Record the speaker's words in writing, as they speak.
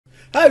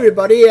Hi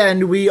everybody,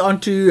 and we on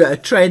to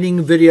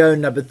training video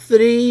number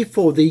 3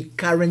 for the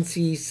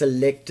currency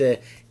selector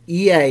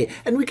EA,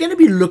 and we're going to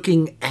be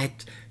looking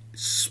at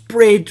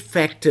spread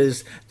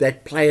factors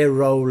that play a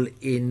role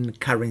in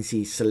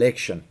currency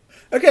selection.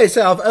 Okay,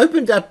 so I've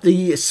opened up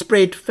the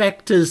spread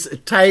factors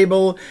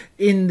table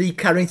in the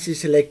currency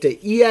selector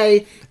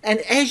EA, and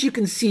as you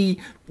can see,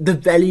 the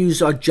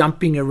values are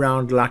jumping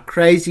around like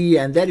crazy,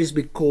 and that is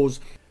because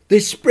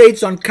the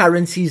spreads on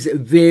currencies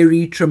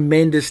vary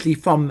tremendously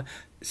from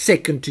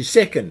second to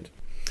second.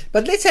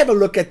 But let's have a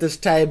look at this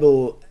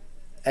table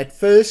at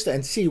first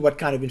and see what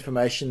kind of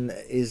information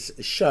is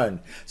shown.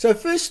 So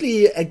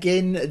firstly,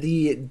 again,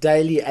 the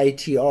daily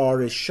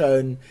ATR is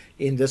shown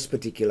in this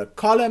particular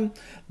column.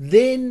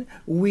 Then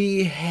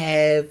we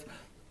have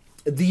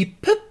the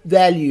pip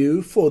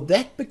value for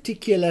that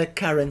particular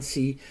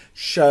currency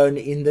shown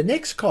in the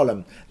next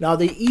column. Now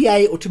the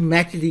EA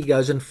automatically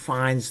goes and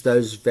finds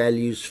those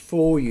values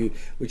for you,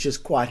 which is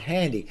quite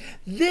handy.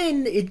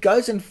 Then it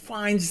goes and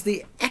finds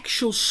the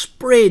actual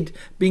spread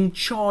being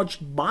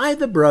charged by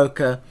the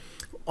broker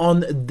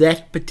on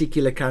that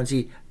particular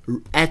currency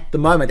at the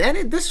moment,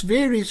 and this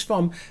varies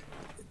from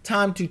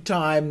time to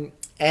time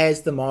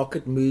as the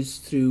market moves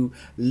through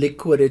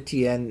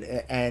liquidity and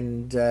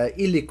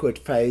illiquid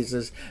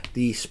phases.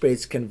 The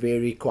spreads can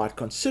vary quite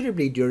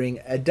considerably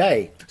during a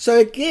day. So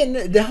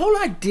again, the whole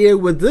idea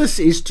with this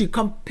is to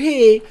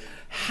compare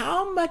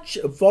how much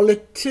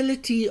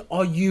volatility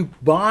are you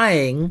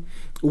buying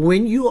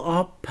when you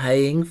are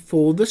paying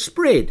for the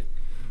spread.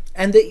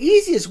 And the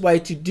easiest way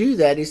to do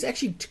that is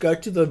actually to go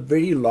to the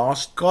very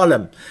last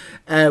column,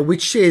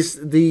 which says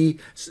the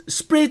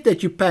spread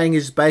that you're paying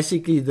is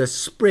basically the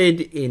spread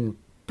in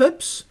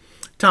pips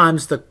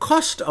times the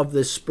cost of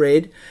the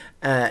spread.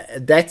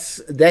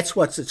 That's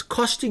what it's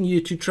costing you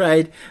to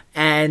trade,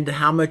 and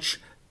how much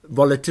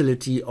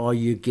volatility are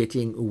you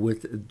getting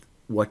with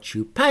what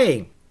you're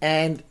paying.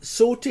 And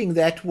sorting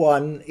that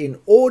one in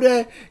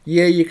order,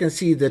 here you can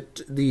see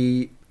that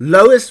the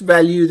lowest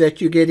value that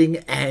you're getting,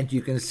 and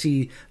you can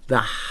see the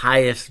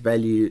highest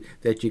value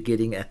that you're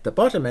getting at the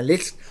bottom. And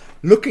let's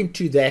look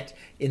into that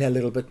in a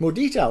little bit more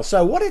detail.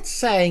 So what it's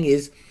saying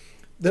is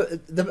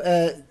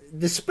the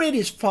spread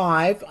is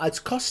 5. It's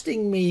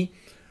costing me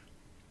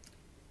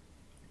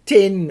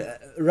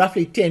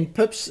roughly 10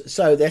 pips,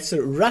 so that's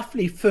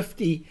roughly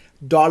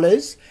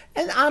 $50,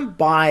 and I'm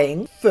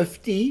buying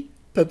 50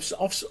 pips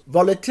of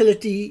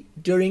volatility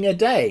during a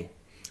day.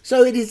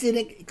 So it is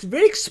a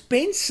very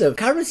expensive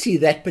currency,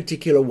 that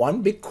particular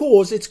one,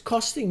 because it's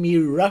costing me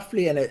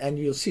roughly, and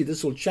you'll see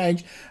this will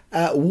change,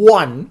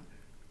 1.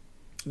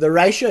 The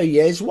ratio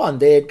here is 1.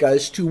 There it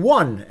goes to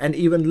 1, and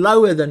even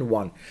lower than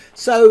 1.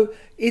 So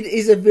it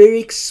is a very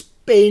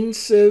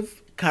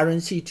expensive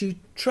currency to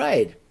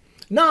trade.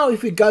 Now,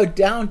 if we go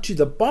down to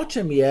the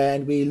bottom here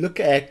and we look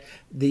at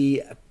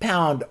the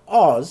pound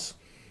Oz,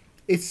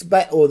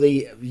 or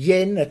the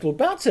yen, it will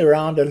bounce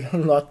around a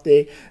lot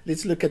there.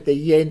 Let's look at the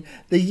yen.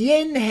 The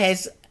yen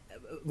has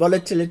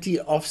volatility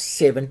of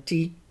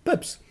 70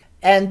 pips,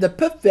 and the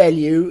pip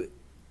value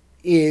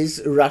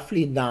is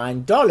roughly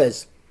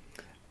 $9.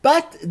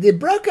 But the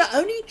broker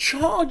only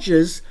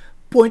charges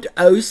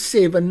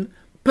 0.07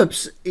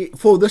 pips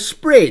for the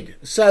spread.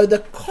 So the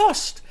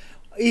cost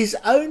is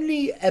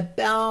only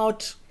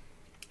about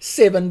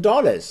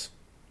 $7.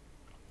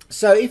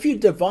 So if you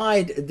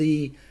divide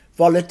the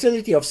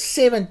volatility of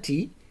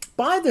 70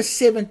 by the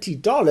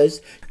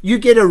 $70, you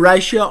get a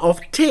ratio of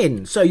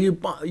 10. So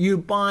you're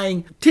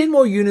buying 10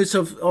 more units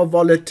of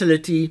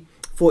volatility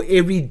for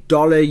every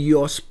dollar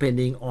you're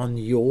spending on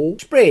your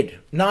spread.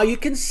 Now you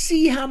can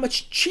see how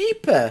much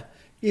cheaper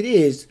it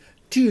is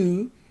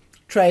to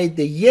trade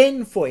the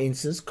yen, for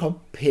instance,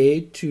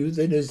 compared to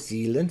the New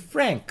Zealand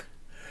franc.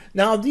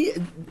 Now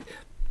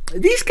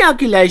these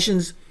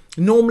calculations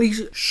normally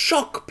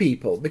shock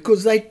people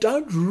because they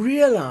don't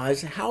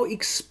realize how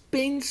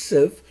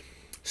expensive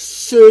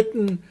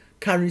certain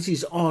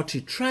currencies are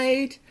to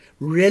trade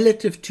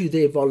relative to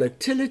their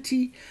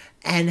volatility,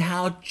 and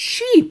how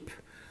cheap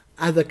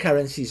other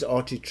currencies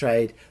are to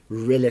trade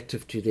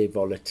relative to their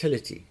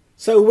volatility.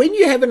 So when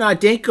you have an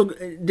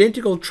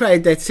identical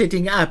trade that's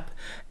setting up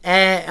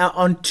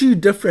on two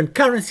different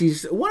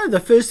currencies, one of the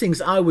first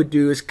things I would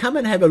do is come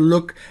and have a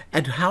look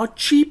at how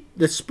cheap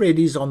the spread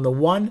is on the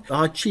one,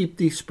 how cheap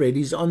the spread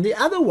is on the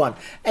other one.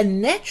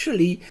 And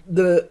naturally,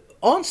 the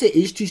answer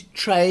is to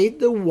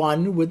trade the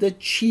one with the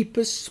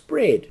cheapest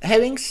spread.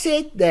 Having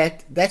said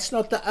that, that's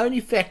not the only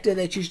factor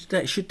that you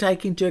should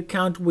take into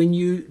account when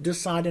you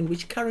decide on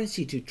which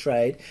currency to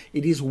trade.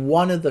 It is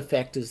one of the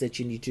factors that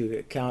you need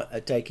to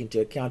take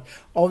into account.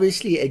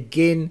 Obviously,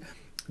 again,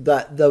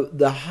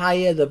 the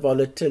higher the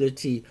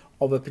volatility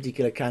of a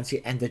particular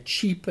currency and the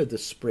cheaper the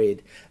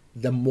spread,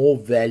 the more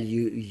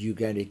value you're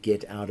going to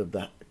get out of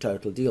the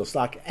total deals.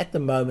 Like at the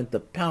moment, the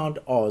pound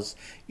Oz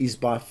is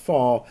by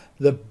far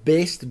the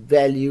best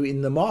value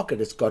in the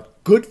market. It's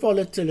got good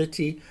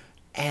volatility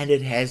and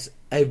it has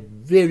a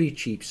very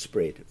cheap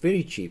spread.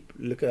 Very cheap.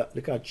 Look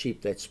how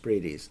cheap that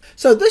spread is.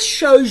 So this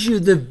shows you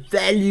the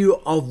value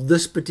of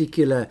this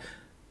particular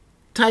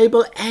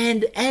table,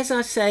 and as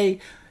I say,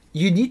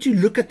 you need to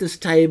look at this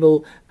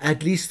table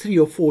at least 3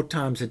 or 4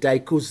 times a day,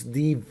 because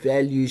the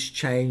values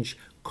change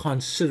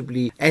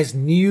considerably as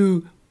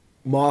new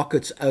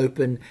markets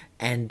open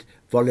and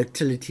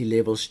volatility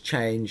levels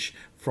change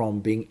from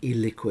being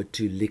illiquid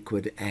to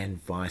liquid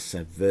and vice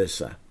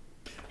versa.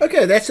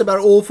 Okay, that's about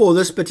all for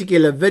this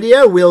particular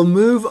video. We'll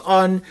move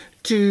on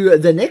to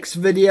the next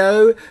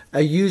video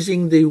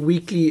using the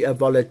weekly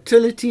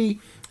volatility.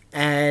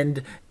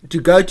 And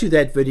to go to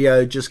that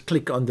video, just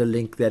click on the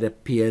link that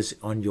appears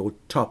on your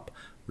top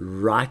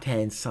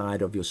right-hand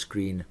side of your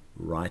screen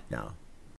right now.